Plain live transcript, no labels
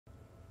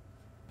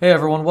Hey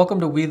everyone,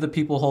 welcome to We the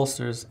People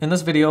Holsters. In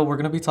this video, we're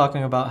going to be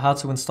talking about how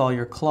to install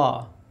your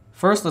claw.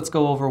 First, let's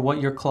go over what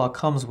your claw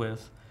comes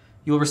with.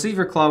 You'll receive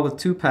your claw with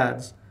two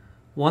pads,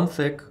 one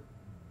thick,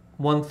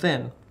 one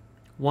thin,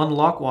 one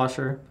lock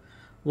washer,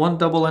 one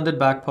double-ended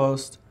back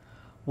post,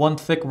 one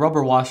thick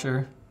rubber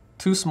washer,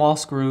 two small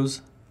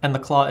screws, and the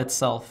claw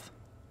itself.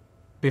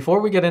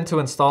 Before we get into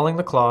installing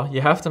the claw,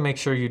 you have to make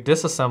sure you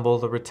disassemble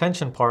the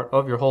retention part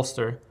of your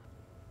holster.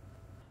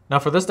 Now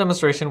for this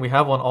demonstration, we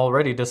have one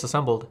already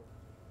disassembled.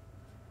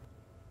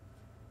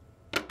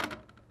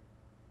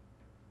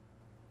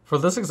 For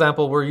this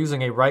example, we're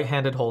using a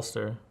right-handed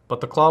holster, but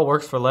the claw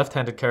works for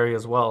left-handed carry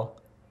as well.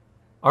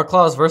 Our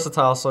claw is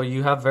versatile, so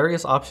you have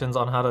various options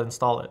on how to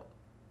install it.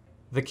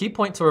 The key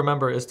point to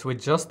remember is to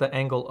adjust the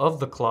angle of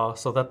the claw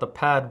so that the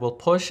pad will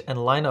push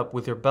and line up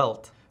with your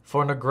belt.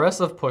 For an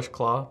aggressive push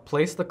claw,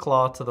 place the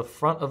claw to the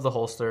front of the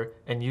holster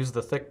and use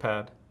the thick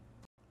pad.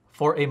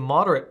 For a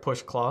moderate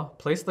push claw,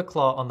 place the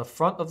claw on the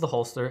front of the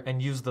holster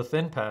and use the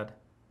thin pad.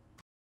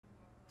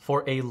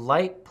 For a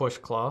light push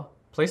claw,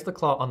 place the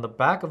claw on the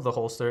back of the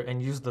holster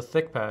and use the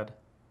thick pad.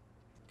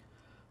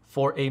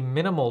 For a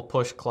minimal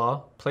push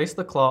claw, place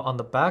the claw on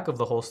the back of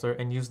the holster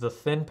and use the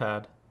thin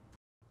pad.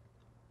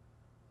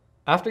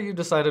 After you've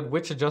decided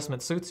which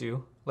adjustment suits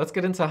you, let's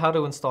get into how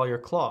to install your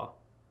claw.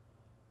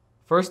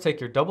 First, take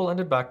your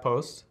double-ended back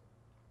post,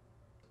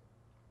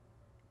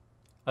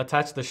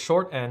 attach the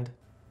short end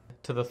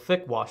to the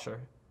thick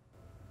washer.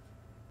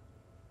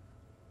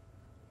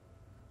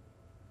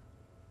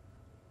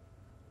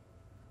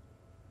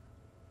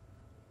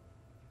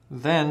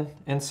 Then,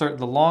 insert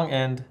the long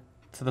end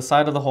to the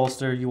side of the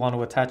holster you want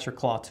to attach your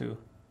claw to.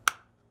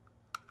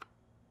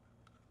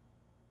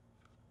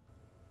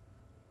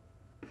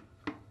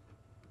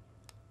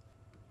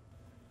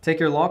 Take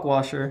your lock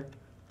washer,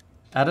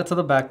 add it to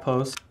the back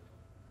post,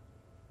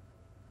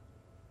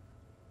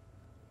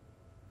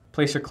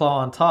 place your claw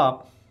on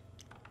top,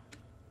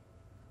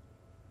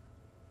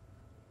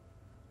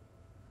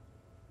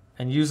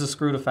 and use a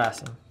screw to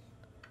fasten.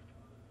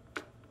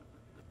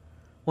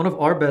 One of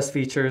our best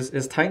features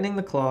is tightening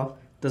the claw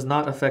does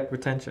not affect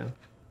retention.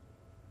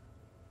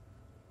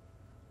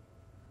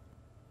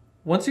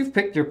 Once you've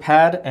picked your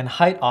pad and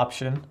height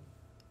option,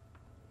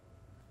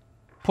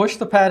 push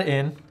the pad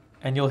in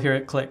and you'll hear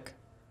it click.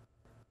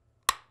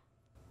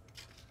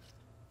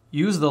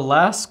 Use the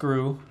last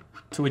screw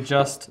to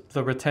adjust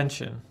the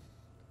retention.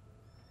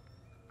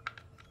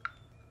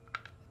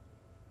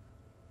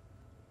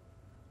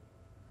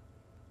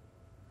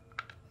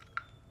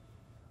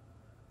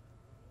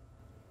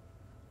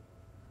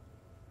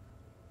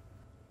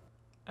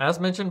 As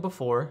mentioned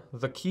before,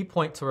 the key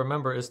point to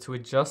remember is to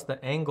adjust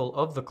the angle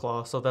of the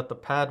claw so that the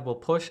pad will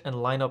push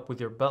and line up with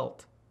your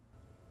belt.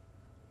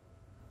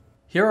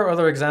 Here are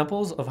other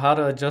examples of how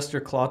to adjust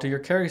your claw to your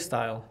carry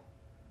style.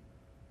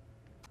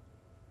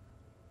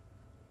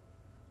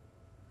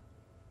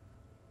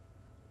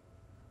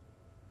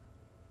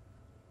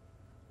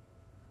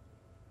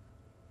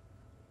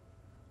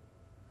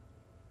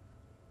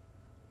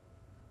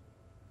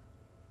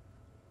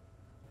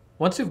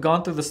 Once you've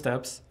gone through the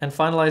steps and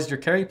finalized your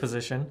carry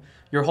position,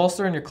 your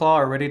holster and your claw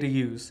are ready to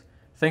use.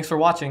 Thanks for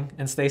watching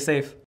and stay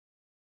safe.